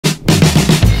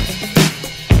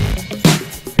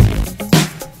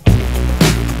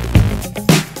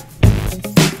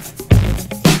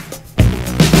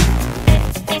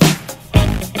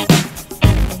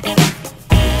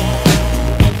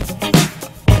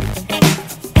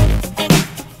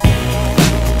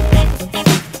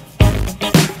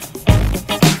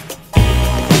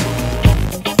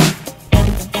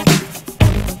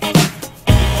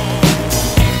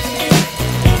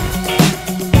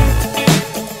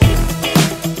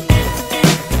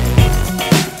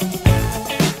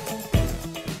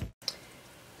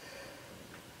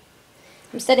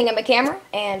Setting up my camera,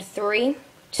 and 3,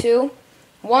 2,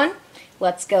 1,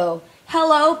 let's go.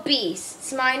 Hello,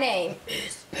 Beasts. My name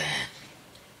is Ben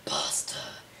Buster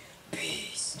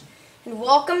Beast. And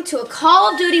welcome to a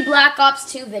Call of Duty Black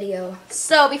Ops 2 video.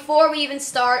 So, before we even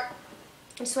start,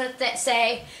 I just want to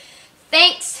say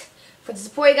thanks for the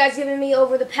support you guys given me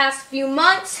over the past few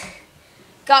months.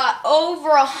 Got over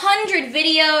 100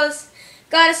 videos.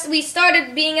 We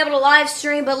started being able to live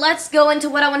stream, but let's go into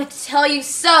what I wanted to tell you.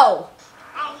 So,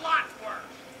 a lot worse.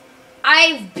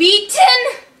 I've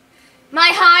beaten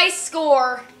my high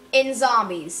score in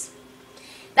zombies.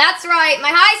 That's right,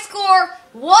 my high score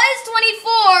was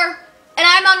 24, and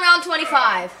I'm on round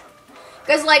 25.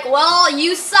 Because, like, well,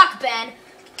 you suck, Ben.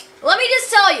 Let me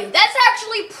just tell you, that's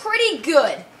actually pretty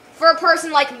good for a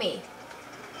person like me.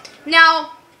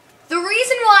 Now, the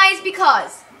reason why is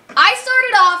because I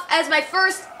started off as my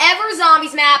first ever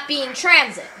zombies map being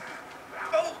Transit.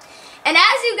 And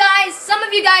as you guys, some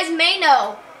of you guys may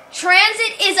know,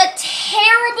 Transit is a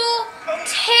terrible,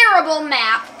 terrible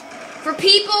map for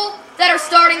people that are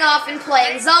starting off and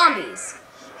playing zombies.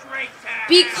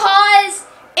 Because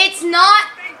it's not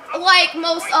like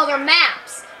most other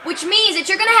maps, which means that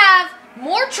you're going to have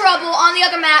more trouble on the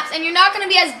other maps, and you're not going to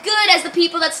be as good as the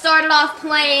people that started off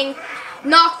playing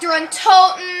Nocturne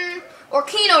Toten or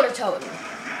Keynote Toten.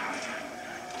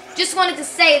 Just wanted to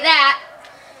say that.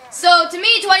 So to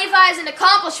me, 25 is an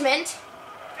accomplishment,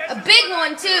 a big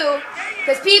one too,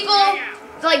 because people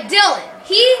like Dylan,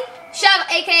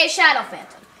 aka Shadow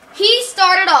Phantom, he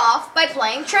started off by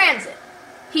playing Transit.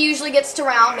 He usually gets to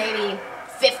round maybe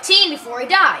 15 before he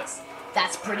dies.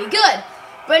 That's pretty good.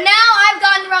 But now I've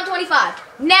gotten to round 25.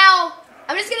 Now,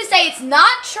 I'm just going to say it's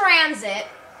not Transit,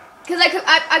 because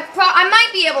I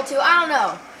might be able to, I don't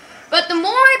know. But the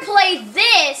more I play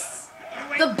this,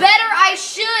 the better I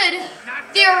should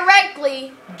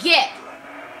theoretically get.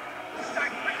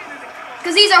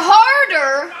 Because these are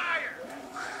harder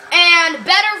and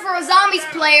better for a zombies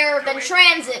player than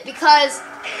Transit, because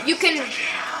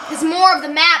more of the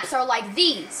maps are like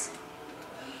these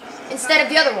instead of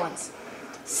the other ones.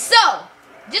 So,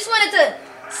 just wanted to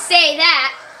say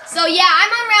that. So yeah,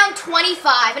 I'm on round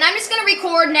 25, and I'm just going to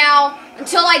record now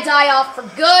until I die off for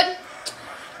good.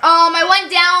 I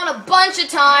went down a bunch of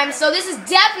times, so this is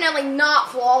definitely not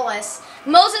flawless.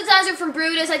 Most of the times are from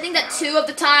Brutus. I think that 2 of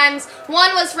the times,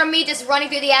 one was from me just running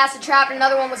through the acid trap, and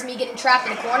another one was me getting trapped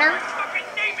in a corner.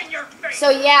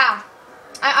 So yeah,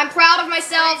 I'm proud of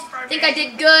myself. I think I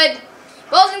did good.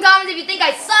 Post in comments if you think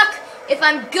I suck, if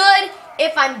I'm good,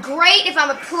 if I'm great, if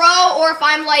I'm a pro, or if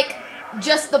I'm like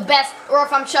just the best, or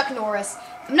if I'm Chuck Norris.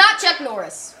 I'm not Chuck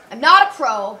Norris. I'm not a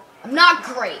pro. I'm not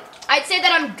great. I'd say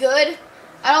that I'm good.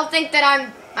 I don't think that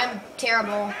I'm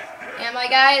terrible. Am I,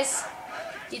 guys?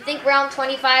 Do you think round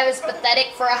 25 is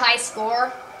pathetic for a high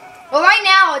score? Well, right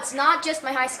now, it's not just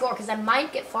my high score, because I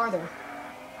might get farther.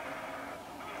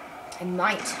 I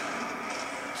might.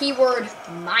 Keyword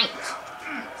might.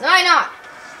 So I not.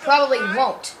 Probably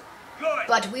won't.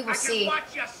 But we will see.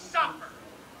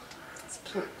 Let's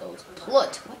put those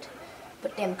what?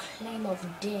 Put them claim of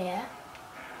dare.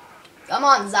 Come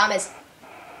on, zombies.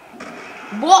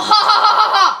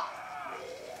 Whoa!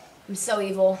 I'm so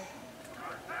evil.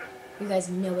 You guys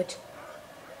know it.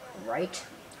 Right?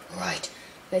 Right.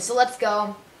 Okay, so let's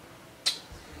go.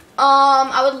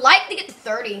 I would like to get to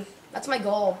 30. That's my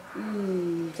goal.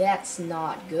 Ooh, that's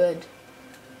not good.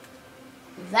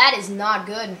 That is not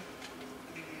good.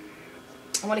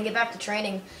 I want to get back to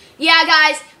training. Yeah,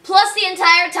 guys, plus the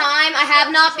entire time I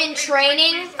have not been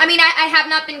training. I mean, I have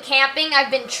not been camping.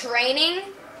 I've been training.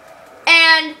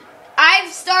 And I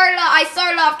started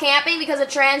off camping because of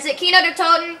Transit, Keynote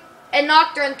Toten, and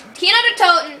Nocturne. Keynote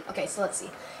Toten. Okay, so let's see.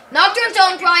 Nocturne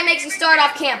Toten probably makes you start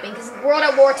off camping, because World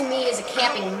at War to me is a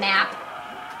camping map.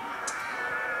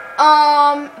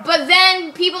 But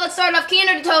then people that started off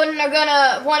Keynote Toten are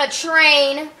gonna want to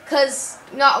train, because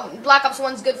Black Ops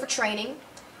 1's good for training.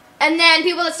 And then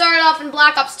people that started off in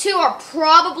Black Ops 2 are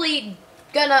probably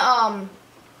gonna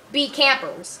be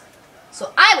campers.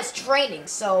 So I was training,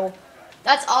 so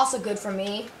that's also good for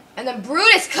me. And then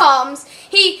Brutus comes,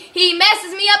 he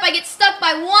messes me up, I get stuck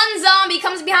by one zombie,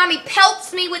 comes behind me,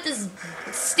 pelts me with his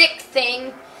stick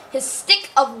thing, his stick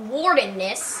of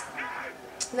wardenness.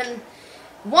 And then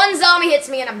one zombie hits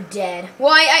me and I'm dead.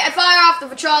 Well, I fire off the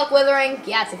vitrolic withering.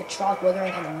 Yeah, it's a vitrolic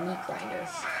withering and a meat grinder.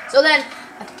 So then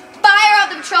I fire off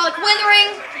the vitrolic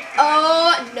withering.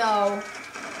 Oh no.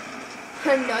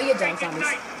 No you don't,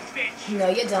 zombies. No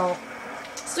you don't.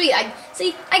 Sweet, I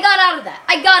got out of that.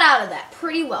 I got out of that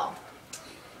pretty well.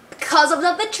 Because of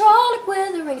the vitrolic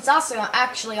withering. It's also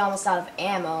actually almost out of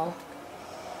ammo.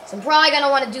 So I'm probably going to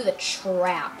want to do the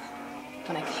trap.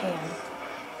 when I can.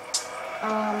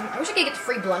 I wish I could get the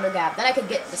free blunder gap. Then I could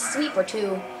get the sweep or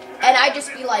two. And I'd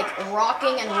just be like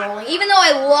rocking and rolling. Even though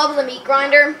I love the meat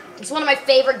grinder, it's one of my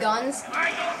favorite guns.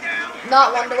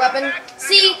 Not Wonder Weapon.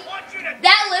 See,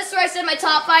 that list where I said my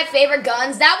top 5 favorite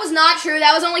guns, that was not true.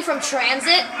 That was only from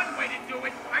Transit.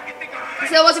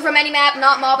 So it wasn't from any map,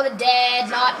 not Mob of the Dead,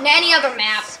 not any other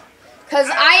map. Because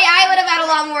I would have had a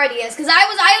lot more ideas. Because I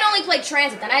had only played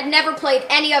Transit then. I had never played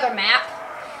any other map.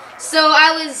 So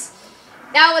that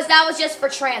was just for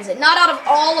Transit. Not out of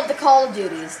all of the Call of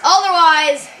Duties.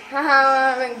 Otherwise,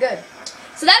 I'm good.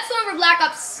 So that's the one for Black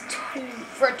Ops 2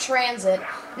 for Transit.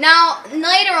 Now,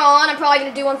 later on, I'm probably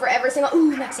going to do one for every single...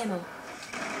 Ooh, max ammo.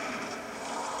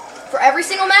 For every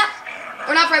single map?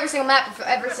 Or not for every single map, but for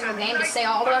every single game. Just say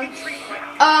all of them.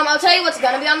 I'll tell you what's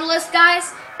going to be on the list,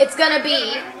 guys. It's going to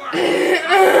be...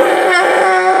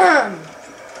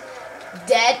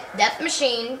 Death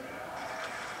Machine.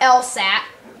 LSAT.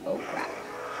 Oh, crap.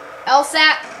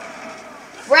 LSAT.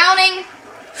 Browning.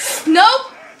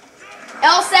 Nope.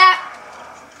 LSAT.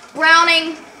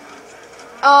 Browning.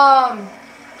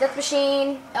 Death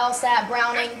Machine. LSAT.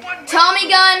 Browning. Tommy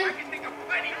Gun.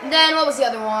 Then what was the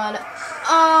other one?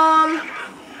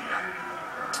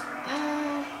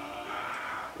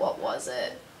 What was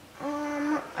it?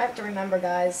 I have to remember,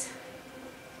 guys.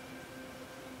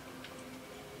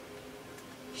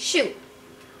 Shoot.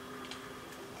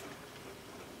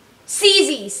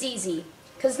 CZ.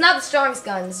 Because it's not the strongest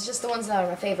guns, it's just the ones that are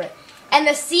my favorite. And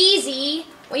the CZ,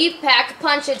 when you pack a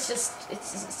punch, it's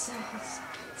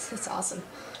awesome.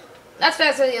 That's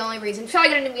basically the only reason. It's probably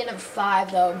going to be number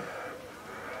 5, though.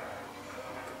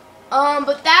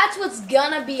 But that's what's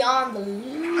gonna be on the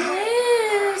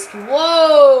list.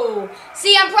 Whoa.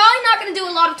 See, I'm probably not gonna do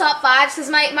a lot of top 5s because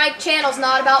my channel's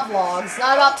not about vlogs. It's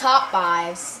not about top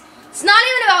 5s. It's not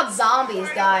even about zombies,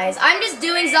 guys. I'm just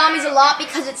doing zombies a lot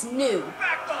because it's new.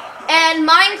 And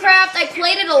Minecraft, I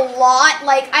played it a lot.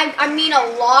 Like, I mean a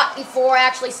lot before I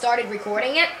actually started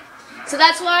recording it. So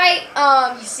that's why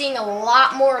you're seeing a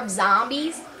lot more of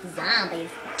zombies.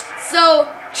 So,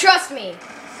 trust me.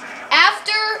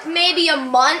 After maybe a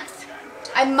month,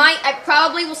 I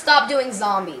probably will stop doing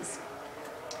zombies.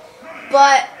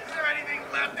 But,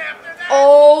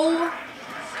 oh,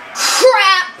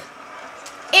 crap,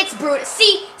 it's Brutus.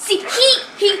 See, he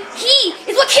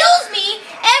is what kills me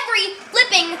every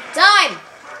flipping time.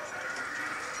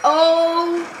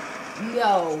 Oh,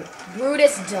 no,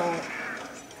 Brutus, don't.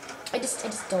 I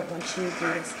just don't want you,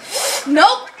 Brutus.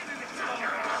 Nope.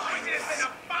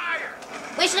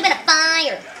 We should have been a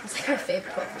fire. It's like my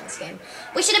favorite quote from this game.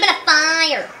 We should have been a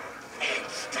fire.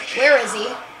 Where is he?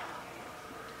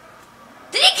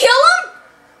 Did he kill him?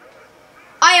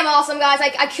 I am awesome, guys.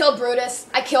 I killed Brutus.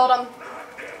 I killed him.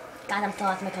 God, I'm so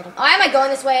awesome. I killed him. Oh, am I going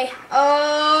this way?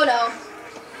 Oh, no.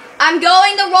 I'm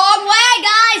going the wrong way,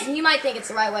 guys. And you might think it's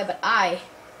the right way, but I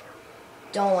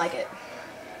don't like it.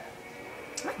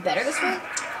 Am I better this way?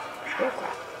 Oh,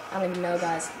 crap. I don't even know,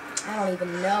 guys. I don't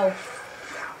even know.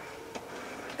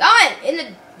 Comment in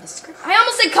the description. I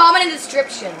almost said comment in the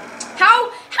description. How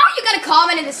are you gonna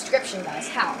comment in the description, guys?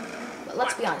 How? But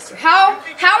let's be honest here. How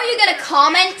are you gonna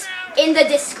comment in the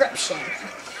description?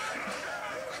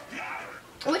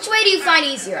 Which way do you find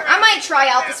easier? I might try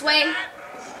out this way.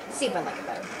 Let's see if I like it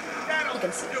better. You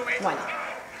can see. Why not?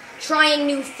 Trying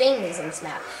new things in this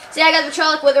map. See, I got the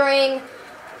Trellic Withering.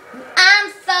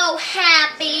 I'm so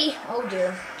happy. Oh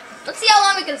dear. Let's see how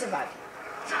long we can survive.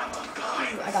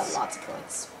 I got lots of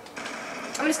points.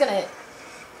 I'm just gonna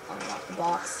unlock the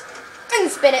box and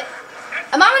spin it.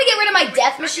 I'm not gonna get rid of my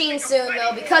Death Machine soon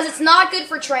though because it's not good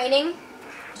for training.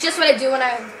 It's just what I do when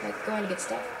I'm like going to get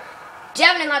stuff.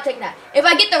 Definitely not taking that. If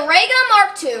I get the Ray Gun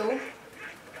Mark II,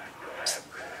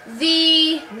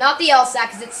 not the LSAT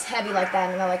because it's heavy like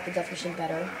that and I like the Death Machine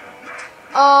better.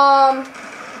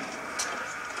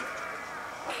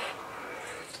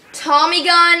 Tommy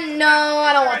Gun? No,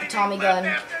 I don't want the Tommy Gun.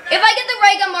 If I get the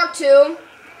Ray Gun Mark II,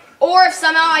 or if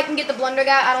somehow I can get the Blunder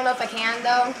Gun, I don't know if I can,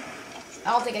 though.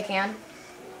 I don't think I can.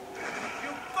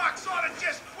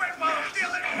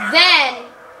 Then,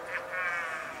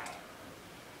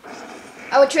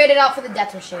 I would trade it out for the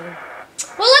Death Machine.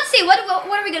 Well, let's see. What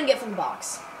are we going to get from the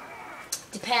box?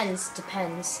 Depends.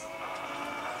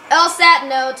 LSAT,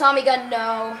 no. Tommy Gun,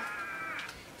 no.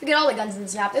 Forget all the guns in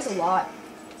this map. There's a lot.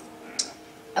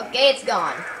 Okay, it's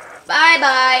gone.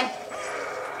 Bye-bye.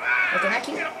 Okay, not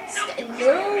cute.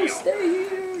 No, stay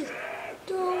here.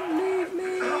 Don't leave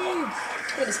me. I'm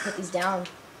gonna just put these down. I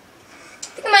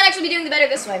think I might actually be doing the better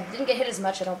this way. Didn't get hit as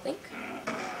much, I don't think.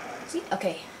 See?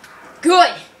 Okay.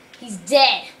 Good. He's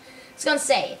dead. I was gonna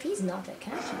say, if he's not dead,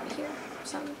 can I keep it here or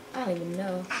something? I don't even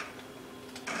know.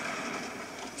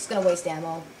 Just gonna waste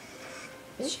ammo.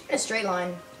 Is it in a straight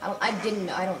line? I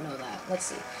don't know that. Let's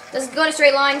see. Does it go in a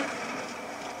straight line?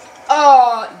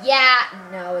 Oh, yeah.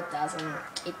 No, it doesn't.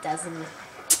 It doesn't.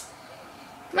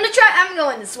 I'm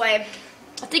going this way.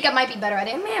 I think I might be better at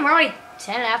it. Man, we're already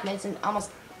 10.5 minutes in,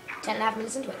 almost 10.5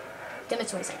 minutes into it. 10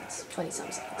 minutes, 20 seconds.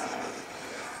 20-some seconds.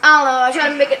 I don't know. I try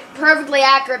to make it perfectly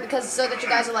accurate because so that you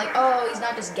guys are like, oh, he's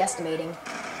not just guesstimating.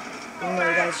 I know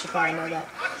you guys should probably know that.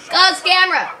 God's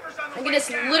camera! I can just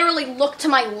literally look to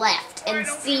my left and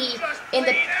see in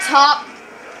the top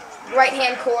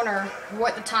right-hand corner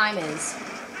what the time is.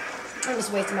 I'm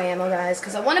just wasting my ammo, guys,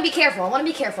 because I want to be careful. I want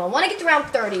to be careful. I want to get to round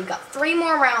 30. We've got 3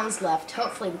 more rounds left.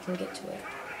 Hopefully we can get to it.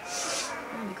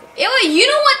 Cool. You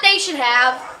know what they should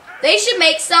have? They should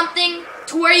make something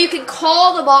to where you can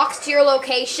call the box to your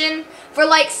location for,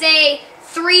 like, say,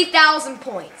 3,000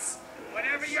 points.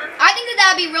 I think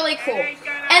that would be really cool.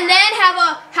 And then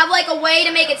have like a way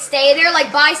to make it stay there,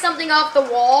 like buy something off the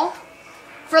wall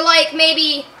for like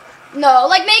maybe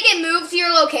like make it move to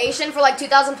your location for like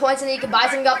 2,000 points, and then you can buy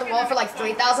something off the wall for like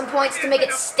 3,000 points to make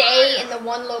it stay in the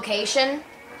one location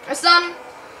or something.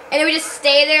 And it would just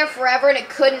stay there forever, and it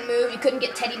couldn't move. You couldn't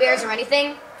get teddy bears or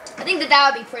anything. I think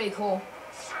that would be pretty cool.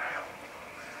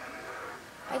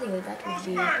 I think that would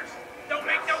be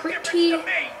pretty.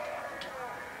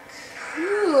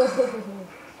 Ooh.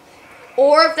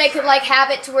 Or if they could like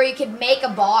have it to where you could make a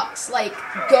box, like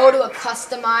go to a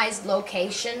customized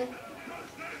location.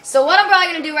 So what I'm probably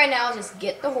going to do right now is just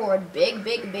get the horde big,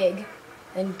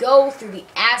 and go through the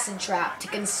acid trap to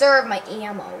conserve my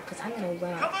ammo, because I'm going to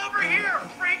run out. Come over here,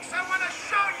 freaks, I want to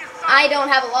show you something. I don't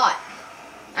have a lot.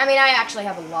 I mean, I actually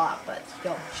have a lot, but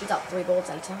yo, shoots out 3 bullets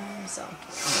at a time, so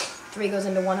 3 goes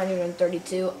into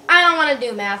 132. I don't want to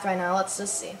do math right now. Let's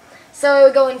just see. So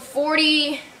we go in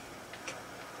 40.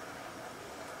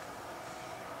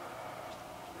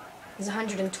 Is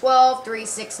 112, 3,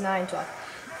 6, 9, 12.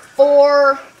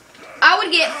 4. I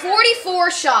would get 44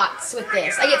 shots with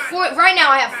this. I get 4. Right now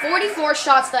I have 44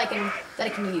 shots that I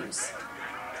can use,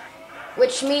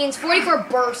 which means 44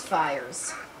 burst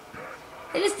fires.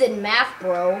 They just did math,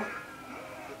 bro. You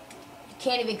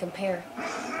can't even compare.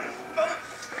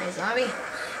 Hey, zombie.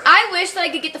 I wish that I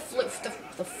could get the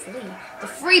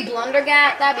free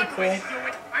blundergat. That'd be cool.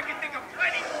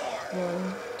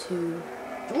 1, 2,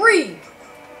 3.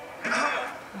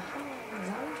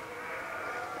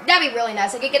 That'd be really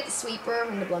nice. I could get the sweeper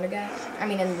and the blundergat. I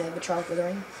mean, and the vitriolic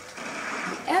withering.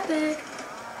 Epic.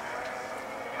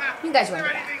 You guys run to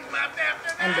that.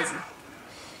 I'm busy.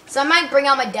 So I might bring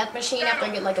out my death machine after I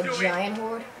get like a giant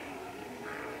horde.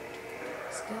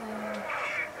 Let's go.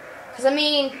 Because I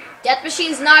mean, death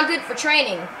machine's not good for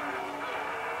training.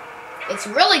 It's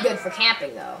really good for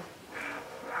camping though.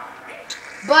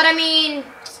 But I mean,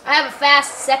 I have a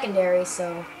fast secondary,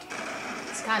 so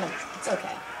it's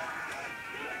okay.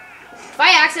 If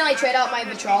I accidentally trade out my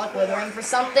vitriolic withering for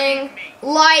something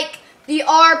like the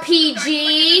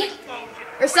RPG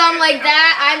or something like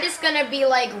that, I'm just gonna be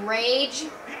like rage.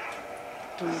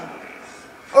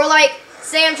 Or like,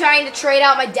 say I'm trying to trade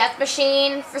out my death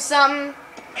machine for something.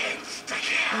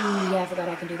 Yeah, I forgot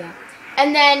I can do that.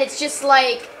 And then it's just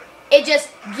like, it just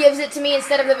gives it to me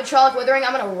instead of the vitriolic withering.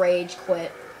 I'm gonna rage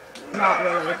quit. Not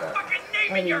really, but I'm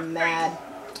gonna be mad.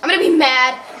 I'm gonna be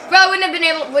mad. Probably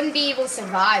wouldn't be able to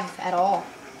survive at all,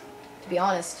 to be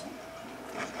honest.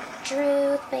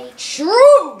 Truth be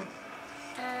true.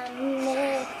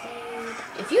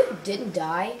 If you didn't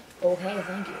die, oh hey,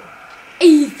 thank you.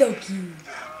 He's so cute.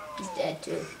 He's dead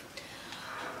too.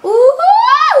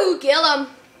 Ooh, kill him.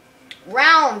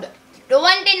 Round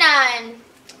 29.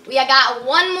 We got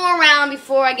 1 more round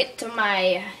before I get to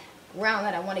my round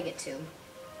that I want to get to.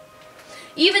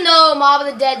 Even though Mob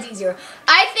of the Dead's easier.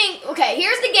 I think, okay,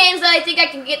 here's the games that I think I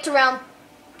can get to round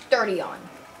 30 on.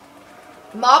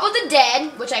 Mob of the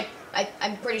Dead, which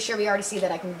I'm pretty sure we already see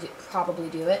that I can probably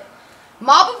do it.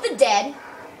 Mob of the Dead,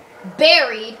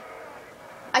 Buried.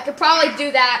 I could probably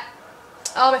do that.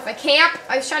 If I camp,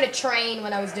 I was trying to train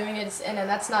when I was doing it, and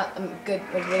that's not a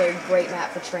really great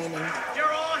map for training.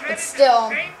 But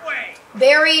still,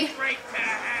 Buried.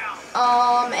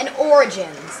 And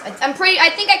Origins. I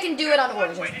think I can do it on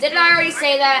Origins. Didn't I already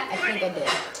say that? I think I did.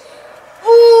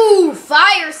 Ooh,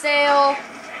 fire sale.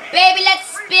 Baby, let's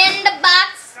spin the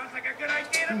box.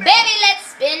 Baby, let's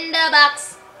spin the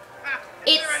box.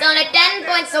 It's only 10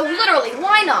 points, so literally,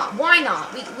 why not? Why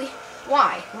not?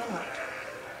 Why? Why not?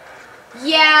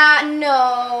 Yeah,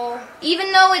 no.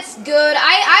 Even though it's good,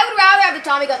 I would rather have the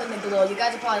Tommy gun than the Galil. You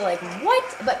guys are probably like,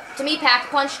 what? But to me, Pack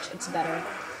Punched, it's better.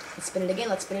 Let's spin it again.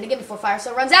 Let's spin it again before fire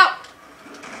sale runs out.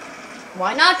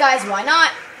 Why not, guys? Why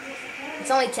not?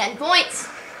 It's only 10 points.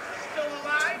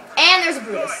 And there's a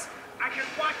Brutus.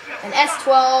 An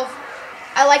S12.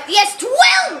 I like the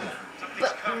S12!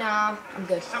 But, nah, I'm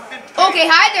good. Okay,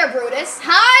 hi there, Brutus.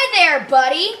 Hi there,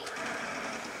 buddy.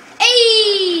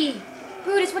 Hey!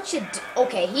 Brutus, what you do?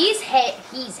 Okay, his head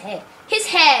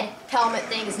helmet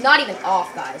thing is not even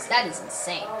off, guys. That is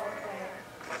insane.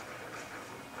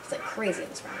 It's like crazy in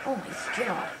this round. Oh my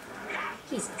god.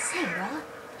 He's insane, bro.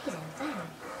 He's insane.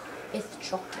 It's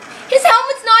chocolate. His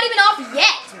helmet's not even off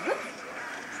yet. What?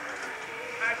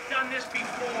 I've done this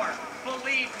before.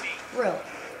 Believe me. Really?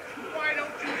 Why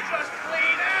don't you just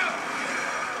clean out?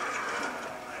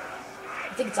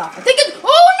 I think it's off. I think it's...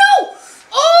 Oh no!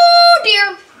 Oh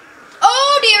dear.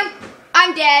 Oh dear.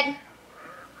 I'm dead.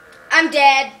 I'm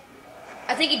dead.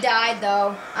 I think he died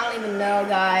though. I don't even know,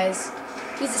 guys.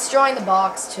 He's destroying the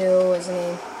box too, isn't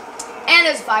he? And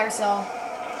there's a fire cell.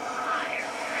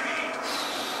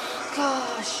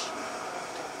 Gosh.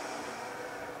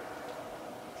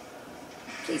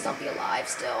 Please don't be alive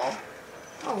still.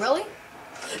 Oh, really?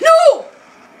 No!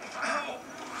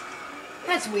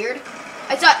 That's weird.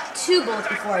 I got 2 bullets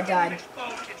before I died.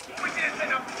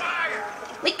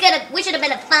 We should have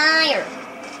been a fire.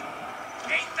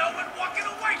 Ain't no one walking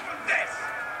away from this.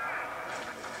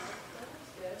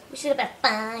 We should have been a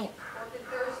fire.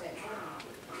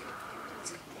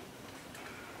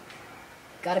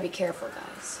 Gotta be careful,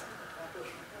 guys.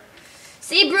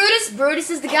 See, Brutus? Brutus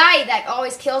is the guy that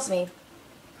always kills me.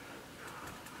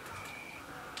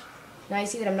 Now you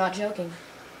see that I'm not joking.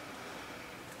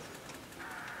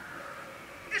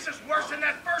 This is worse than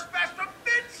that first batch from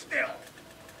Vince still.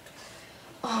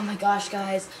 Oh my gosh,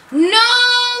 guys. No!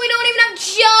 We don't even have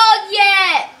Jug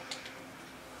yet!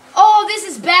 Oh, this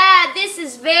is bad. This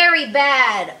is very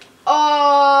bad.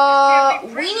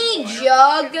 We need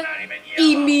Jug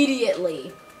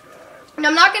immediately. And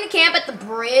I'm not going to camp at the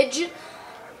bridge.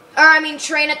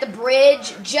 Train at the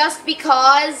bridge just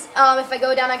because if I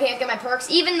go down I can't get my perks.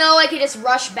 Even though I could just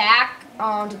rush back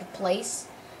to the place,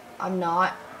 I'm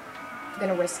not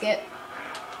gonna risk it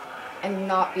and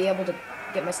not be able to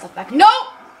get my stuff back. No!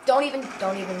 Don't even.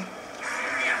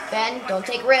 Ben, don't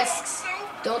take risks.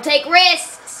 Don't take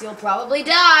risks. You'll probably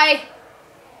die.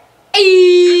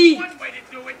 Eee! That's one way to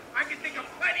do it. I can think of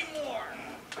plenty more.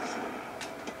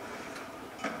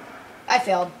 I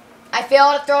failed. I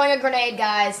failed at throwing a grenade,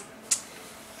 guys.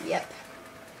 Yep.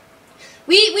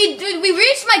 We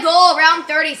reached my goal around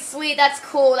 30. Sweet, that's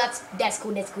cool. That's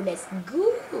cool. That's good. That's a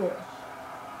cool.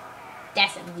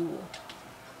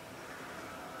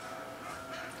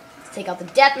 Let's take out the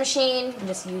death machine and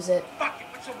just use it. Fuck it.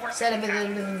 What's the worst? Instead of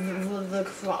the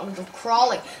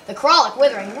crawlic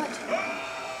withering. What?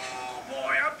 Oh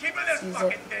boy, I'm keeping this Use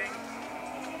fucking it. thing.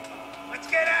 Let's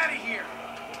get out of here.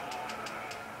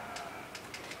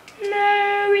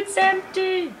 No, it's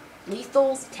empty.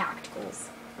 Lethals, tacticals.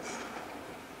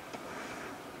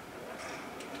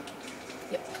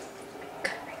 Yep.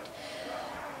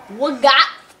 We got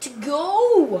to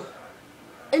go.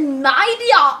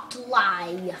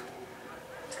 Immediately.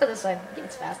 Let's go this way. I think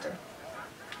it's faster.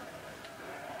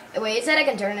 Wait, it said I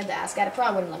can turn it into ASCII. It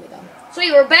probably wouldn't let me though. So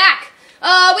we're back.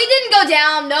 We didn't go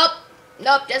down. Nope.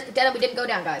 Just pretend we didn't go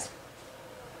down, guys.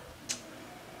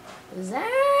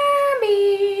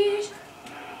 Zombies.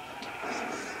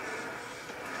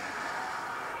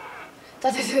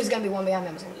 Thought there was gonna be one behind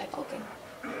me. I was gonna be like, okay.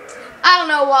 I don't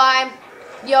know why.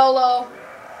 YOLO.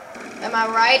 Am I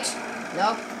right?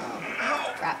 Nope.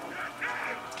 Oh, crap.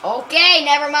 Okay,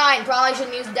 never mind. Probably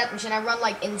shouldn't use the death machine. I run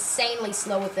like insanely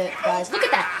slow with it, guys. Look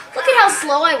at that. Look at how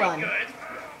slow I run.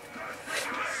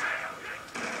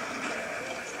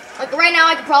 Like right now,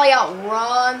 I could probably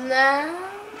outrun them.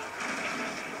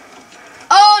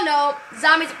 Oh no,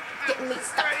 zombies are getting me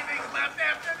stuck. Anything left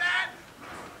after that?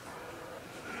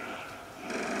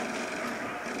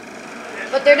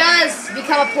 But there does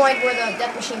become a point where the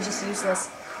death machine's just useless.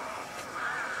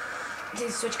 Dude,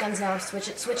 switch guns now. Switch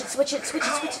it. I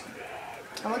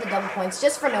want the double points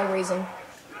just for no reason.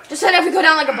 Just so I have to go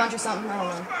down like a bunch or something. I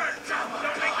don't know.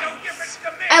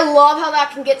 I love how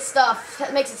that can get stuff.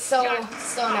 That makes it so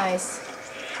nice.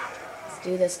 Let's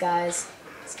do this, guys.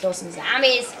 Let's kill some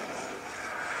zombies.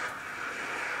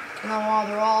 No,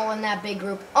 they're all in that big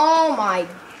group. Oh my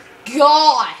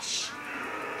gosh.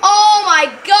 Oh my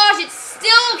gosh, it's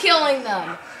still killing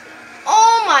them.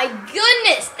 Oh my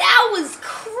goodness, that was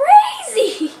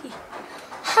crazy.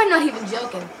 I'm not even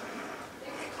joking.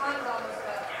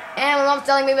 And my mom's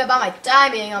telling me about my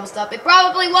time being almost up. It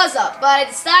probably was up, but I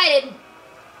decided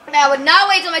that I would not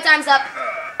wait till my time's up.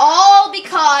 All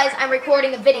because I'm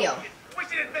recording a video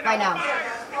right now.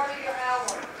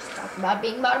 Just talking about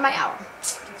being about my hour.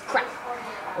 Crap.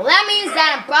 Well, that means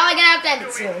that I'm probably going to have to end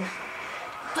it soon.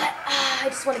 But I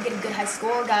just want to get a good high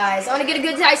score, guys. I want to get a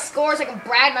good high score so I can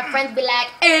brag. My friends be like,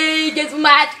 hey, guess what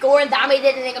my score? And Tommy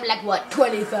didn't think I'm like, what,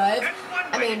 25?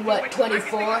 I mean, what,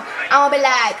 24? I'm going to be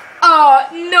like, oh,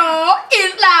 no,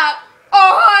 it's like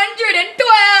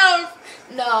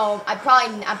 112. No, I'm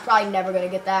probably never going to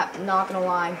get that. I'm not going to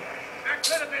lie.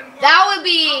 That would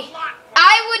be,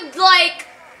 I would, like,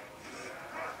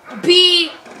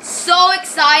 be so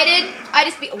excited. I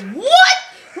just be, what? What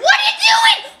are you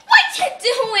doing? What you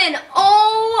doing?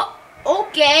 Oh,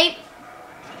 okay.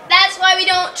 That's why we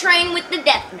don't train with the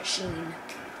death machine.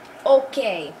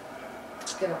 Okay.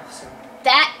 Get off, sir.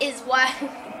 That is why we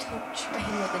don't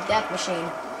train with the death machine.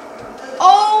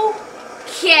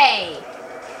 Okay.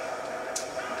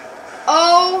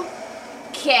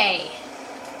 Okay.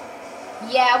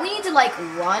 Yeah, we need to, like,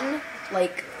 run,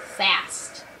 like,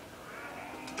 fast.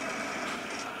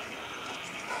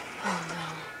 Oh, no.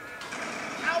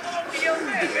 How long do you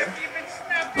live if you've been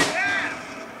snapped in half?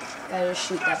 Gotta just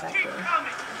shoot that Just back keep there.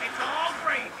 coming. It's all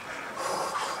gravy.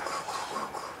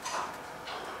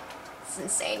 It's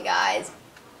insane, guys.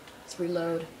 Let's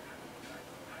reload.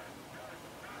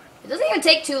 It doesn't even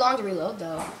take too long to reload,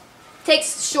 though. It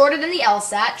takes shorter than the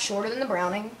LSAT, shorter than the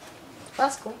Browning.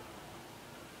 That's cool.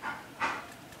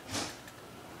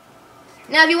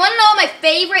 Now, if you want to know what my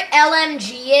favorite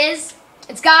LMG is,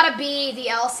 it's gotta be the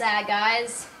LSAT,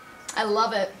 guys. I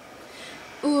love it.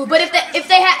 Ooh, but if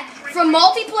they had for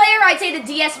multiplayer, I'd say the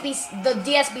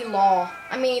DSB Law.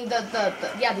 I mean that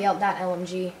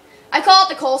LMG. I call it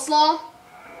the coleslaw.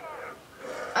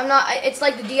 I'm not. It's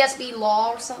like the DSB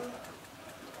Law or something.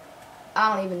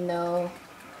 I don't even know.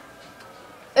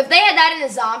 If they had that in the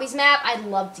zombies map, I'd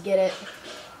love to get it.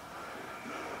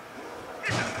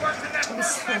 I'd be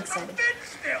so excited.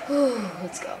 Ooh,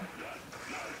 let's go.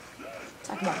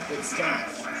 Talk about big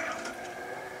stuff.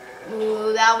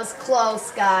 Ooh, that was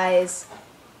close, guys.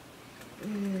 Is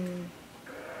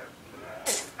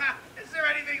there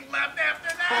anything left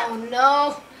after that? Oh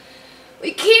no.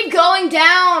 We keep going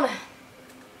down.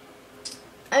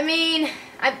 I mean,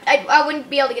 I wouldn't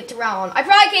be able to get to round. I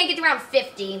probably can't get to round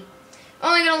 50.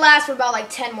 Only gonna last for about like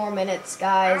 10 more minutes,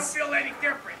 guys. I don't feel any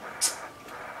different.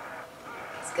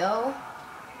 Let's go.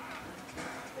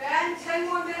 Ben, 10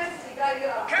 more minutes, you gotta get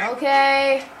up.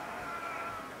 Okay.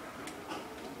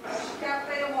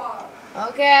 Cafe tomorrow.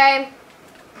 Okay.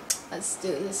 Let's do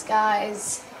this,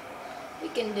 guys. We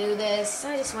can do this.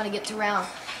 I just want to get to round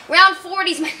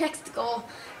 40 is my next goal.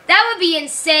 That would be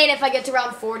insane if I get to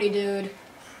round 40, dude.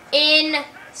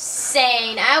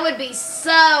 Insane. I would be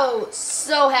so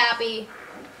happy.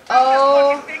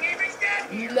 Oh,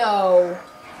 no.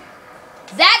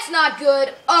 That's not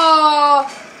good. Oh,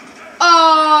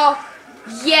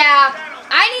 yeah.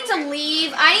 I need to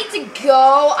leave. I need to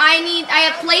go. I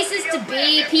have places to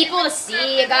be, people to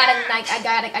see. I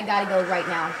gotta go right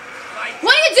now.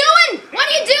 What are you doing? What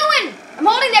are you doing? I'm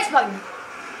holding the X button.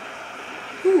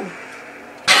 Ooh.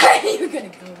 You're gonna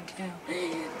go down.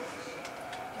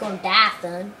 You're gonna die,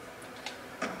 son.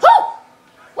 Woo!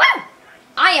 Woo!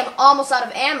 I am almost out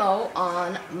of ammo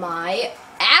on my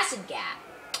acid gap.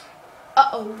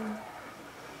 Uh-oh.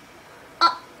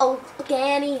 Uh-oh,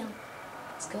 spaghetti.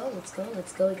 Let's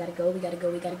go. We gotta go.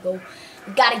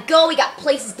 We got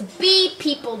places to be,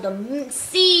 people to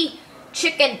see,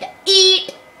 chicken to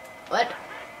eat. What?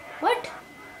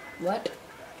 I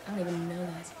don't even know,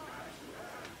 guys.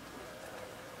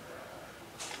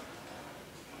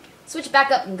 Switch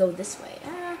back up and go this way.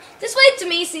 This way to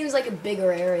me seems like a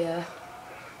bigger area.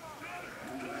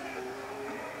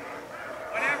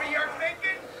 Whatever you're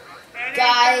thinking.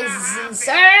 Guys, this is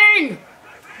insane.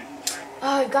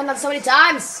 Oh, we've gone down so many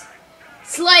times.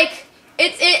 It's like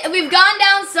we've gone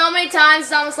down so many times.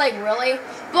 It's almost like really.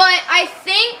 But I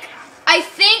think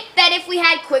that if we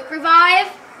had quick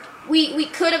revive, we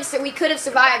could have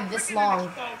survived this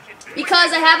long.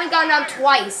 Because I haven't gone down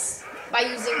twice by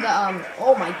using the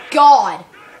Oh my god.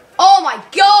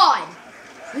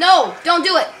 No, don't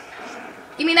do it.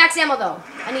 Give me max ammo though.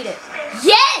 I need it.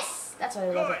 Yes, that's why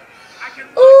I love it.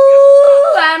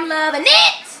 Ooh, I'm loving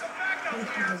it. Maybe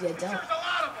I don't.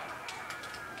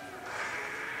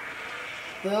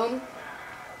 Boom.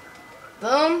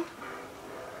 Boom.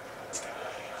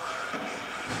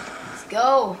 Let's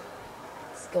go.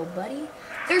 Let's go, buddy.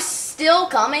 They're still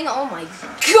coming. Oh my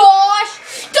gosh.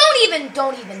 Don't even,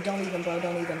 bro.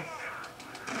 Don't even.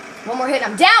 One more hit,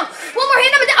 I'm down.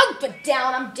 Oh, but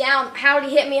down. I'm down. How did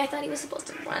he hit me? I thought he was supposed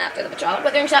to run after the patrol.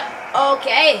 But shot.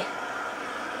 Okay.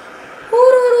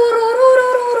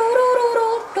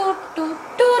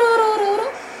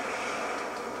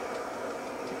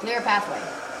 Clear a pathway.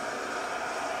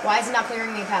 Why is it not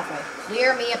clearing me a pathway?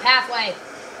 Clear me a pathway.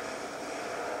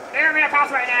 They're in a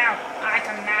house right now. I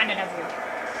command it of you.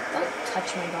 Don't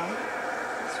touch my body.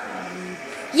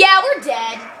 Yeah, we're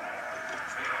dead.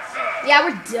 Yeah,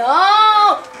 we're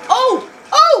done. Oh! Oh!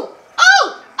 Oh!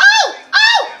 Oh! Oh!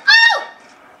 Oh!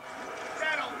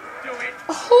 That'll do it.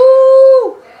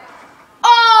 Oh!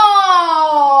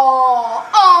 Oh!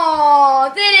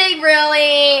 Oh! Did it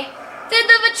really? Did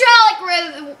the vitrolic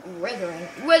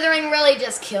withering really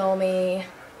just kill me?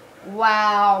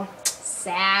 Wow.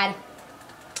 Sad.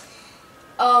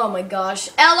 Oh my gosh.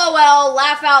 LOL,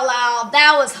 laugh out loud.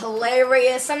 That was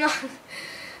hilarious. I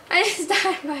just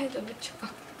died by the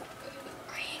vitrolic.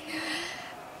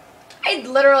 I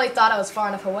literally thought I was far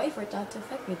enough away for it not to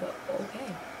affect me, but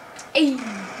okay. Hey.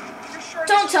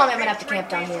 Don't tell me I'm gonna have to camp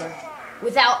down here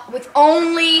with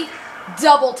only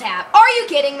double tap. Are you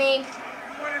kidding me?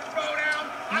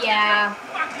 Yeah.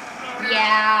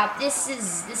 Yeah. This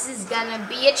is gonna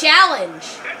be a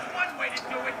challenge.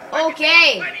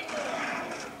 Okay.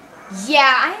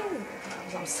 Yeah,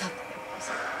 I'm stuck. It's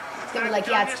gonna be like,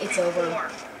 yeah, it's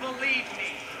over.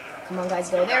 Come on, guys,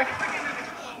 go there.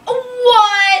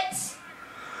 What?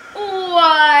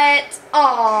 What?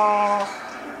 Oh.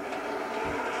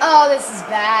 Oh, this is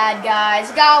bad, guys.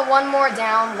 We got one more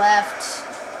down left.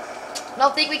 I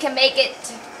don't think we can make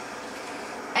it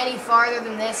any farther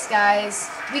than this, guys.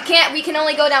 We can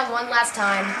only go down one last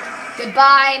time.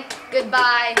 Goodbye.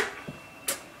 Goodbye.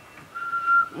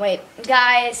 Wait,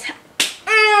 guys.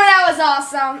 That was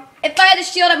awesome. If I had a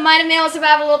shield, I might have been able to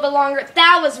survive a little bit longer.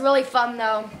 That was really fun,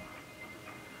 though.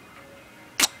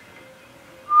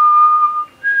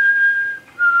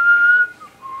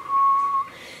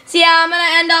 So yeah, I'm going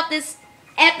to end off this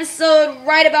episode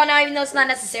right about now, even though it's not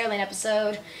necessarily an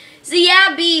episode. So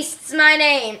yeah, Beasts, my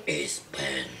name is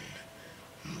Ben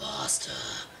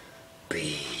Master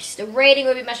Beast. The rating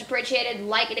would be much appreciated.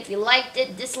 Like it if you liked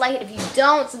it, dislike it if you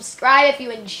don't, subscribe if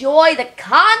you enjoy the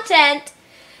content,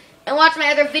 and watch my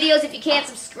other videos if you can't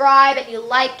subscribe and you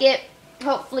like it.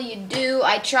 Hopefully you do.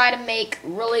 I try to make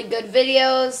really good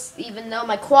videos, even though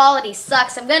my quality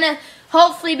sucks. I'm gonna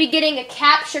hopefully be getting a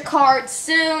capture card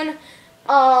soon.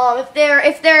 If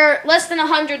they're less than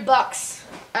 $100,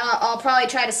 I'll probably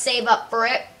try to save up for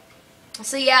it.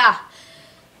 So yeah,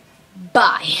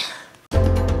 bye.